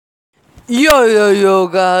Yo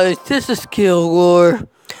guys, this is Kilgore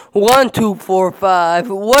 1245.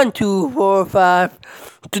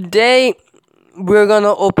 Today we're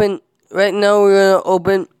gonna open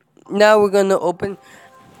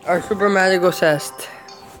our Super Magical Chest.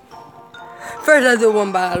 First let's do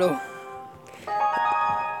one battle.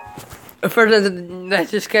 First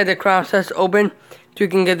let's just get the Crown Chest open so we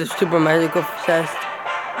can get the Super Magical Chest.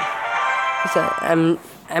 I'm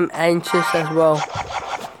anxious as well.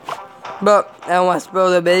 But I don't want to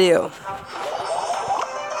spoil the video.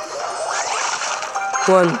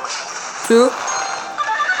 1, 2.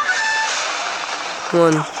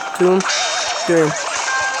 1, 2, 3.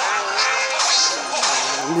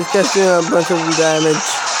 This guy's doing a bunch of damage.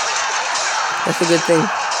 That's a good thing.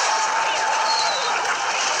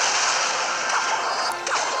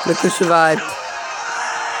 Look who survived.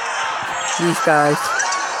 These guys.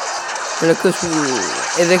 And look who's...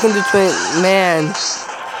 If they can do 20... Man.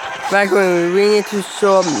 Back when we need to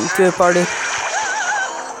show up to the party.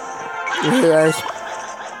 Okay, guys.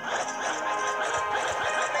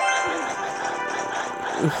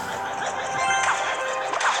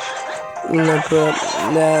 I'm gonna put up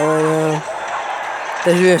that right now.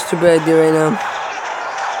 That's really a stupid idea right now.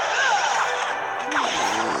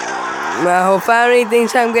 My whole family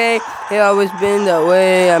thinks I'm gay. It's always been that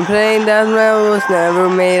way. I'm playing that was never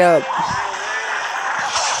made up.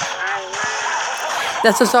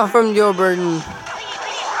 That's a song from Joe Burden.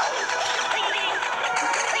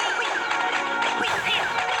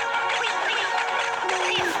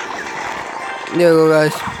 There we go,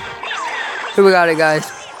 guys. Here we got it, guys.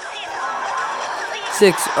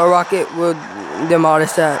 6, a rocket will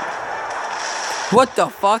demolish that. What the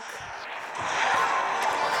fuck?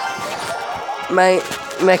 My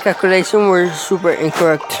calculations were super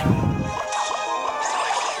incorrect.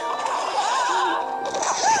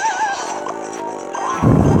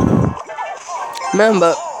 Man,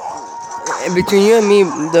 but between you and me,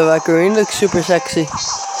 the Valkyrie looks super sexy.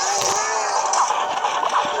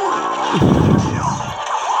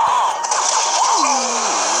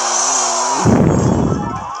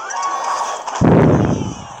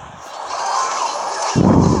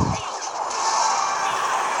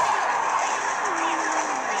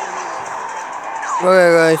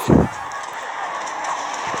 Okay, guys.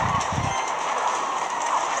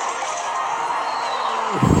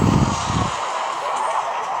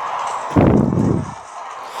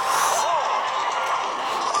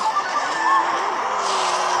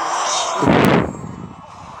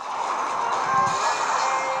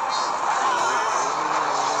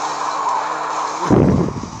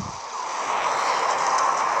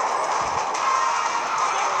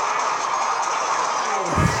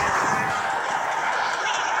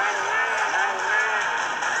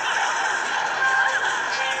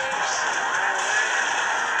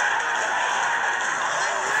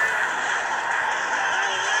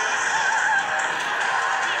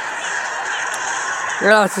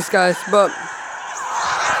 Lost this, guys, but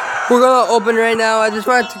we're gonna open right now. I just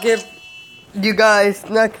wanted to give you guys,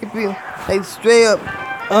 not keep you like straight up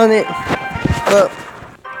on it, but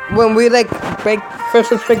when we like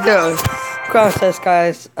first let's break the Crown Chest,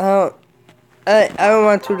 guys. I don't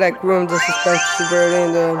want to like ruin the suspense super early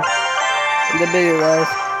in the video, guys.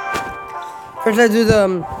 First let's do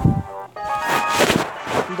the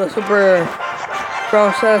Super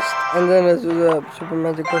Crown Chest, and then let's do the Super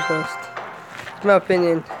Magical Chest. My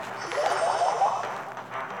opinion.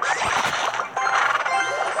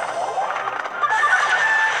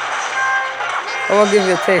 I will give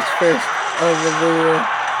you a taste first of the video.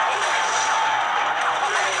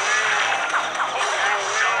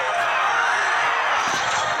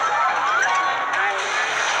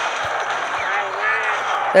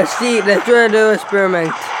 Let's see, let's try to do an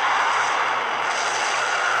experiment.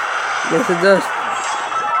 Yes, it does.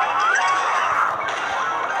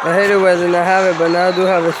 I hate it when I didn't have it, but now I do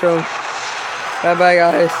have it, so bye bye,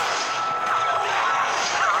 guys.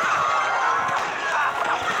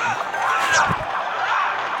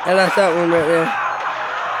 And that's that one right there.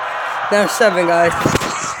 Now 7, guys.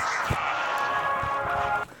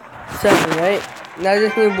 7, right? Now I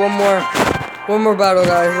just need one more battle,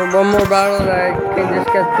 guys. One more battle that I can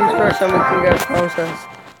just get 2 stars and we can get a Crown Chest.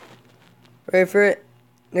 Ready for it?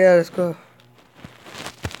 Yeah, let's go.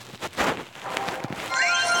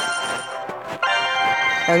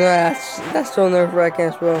 I know that's so nerve-wracking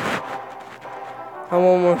as well. I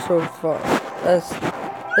want more so far. Let's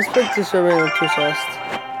pick this arena 2 chest.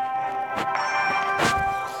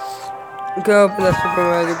 Go open that Super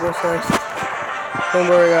Magical Chest. Don't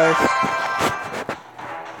worry, guys.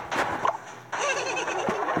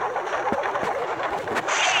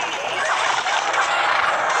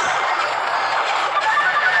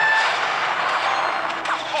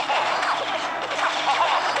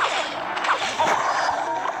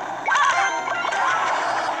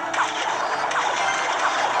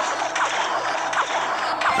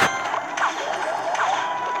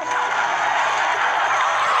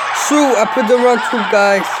 True, I put the wrong troop,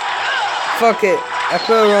 guys. Fuck it. I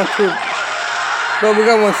put the wrong troop. But we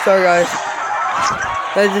got 1 star, guys.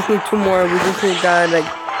 I just need 2 more. We just need guy like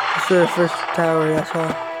to the first tower, that's all.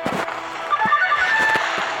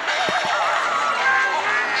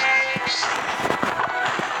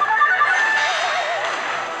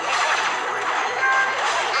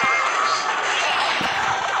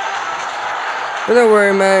 But don't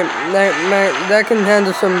worry, man. That can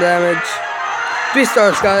handle some damage. 3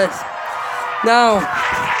 stars, guys. Now,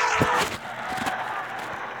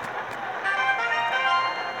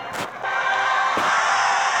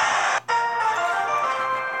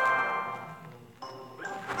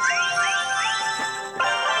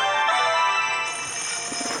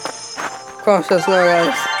 cross us now,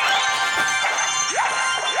 guys.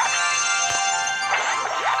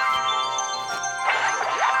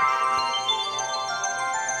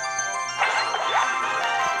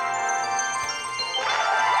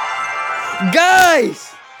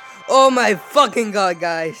 Guys! Oh my fucking god,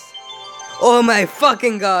 guys. Oh my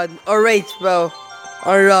fucking god. Alright, bro.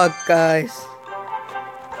 Unlock, guys.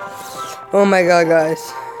 Oh my god, guys.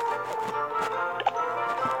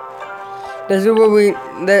 Let's see what we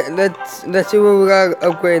let's see what we gotta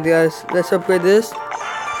upgrade, guys. Let's upgrade this.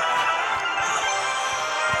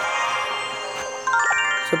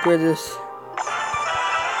 Let's upgrade this.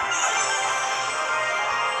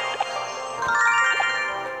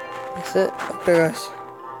 That's it. Okay, guys.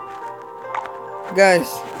 Guys,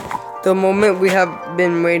 the moment we have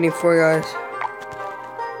been waiting for, guys.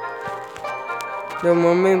 The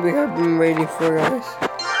moment we have been waiting for, guys.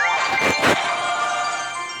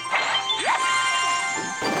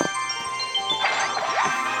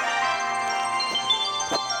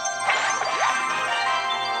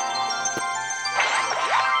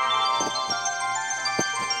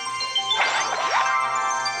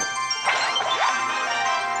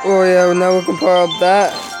 Oh yeah, now we can power up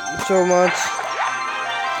that so much.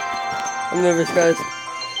 I'm nervous, guys.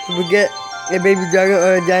 If we get a baby dragon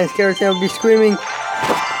or a giant skeleton, I'll be screaming.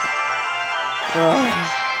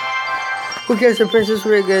 Who cares? The princess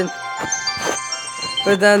really good.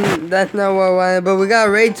 But then that's not what I wanted. But we got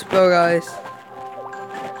a raid spell, guys.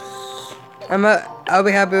 I'll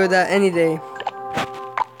be happy with that any day.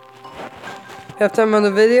 Have time on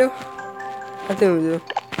the video? I think we do.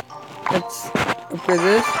 Let's upgrade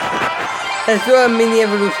this. Let's do a mini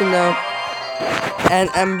evolution now. And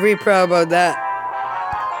I'm really proud about that.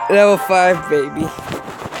 Level 5, baby.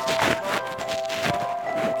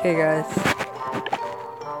 Okay, guys.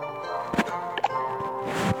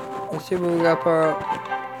 Let's see what we got power up.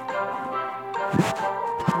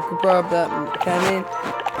 We can power up that cannon.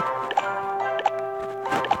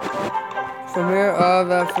 From here, all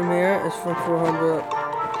that from here is from 400.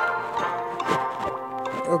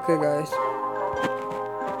 Okay, guys.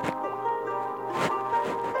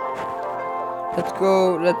 Let's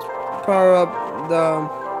go, let's power up the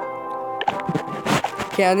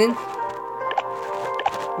cannon.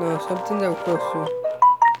 No, something that we're close to.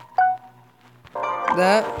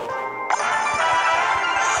 That.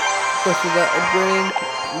 Close to that upgrading.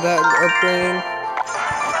 That upgrading.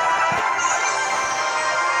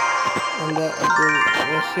 And that upgrading.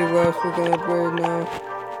 Let's see what else we can upgrade now.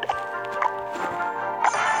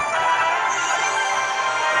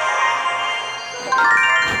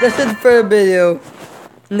 That's it for the video.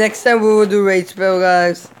 Next time we will do raid spell,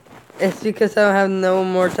 guys. It's because I don't have no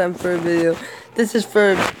more time for a video. This is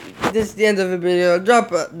the end of the video. Drop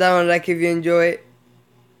down a like if you enjoy it.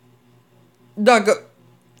 Drop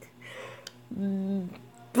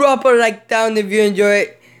a like down if you enjoy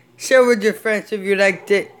it. Share with your friends if you liked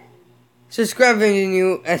it. Subscribe if you're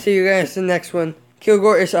new. And see you guys in the next one.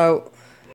 Kilgore is out.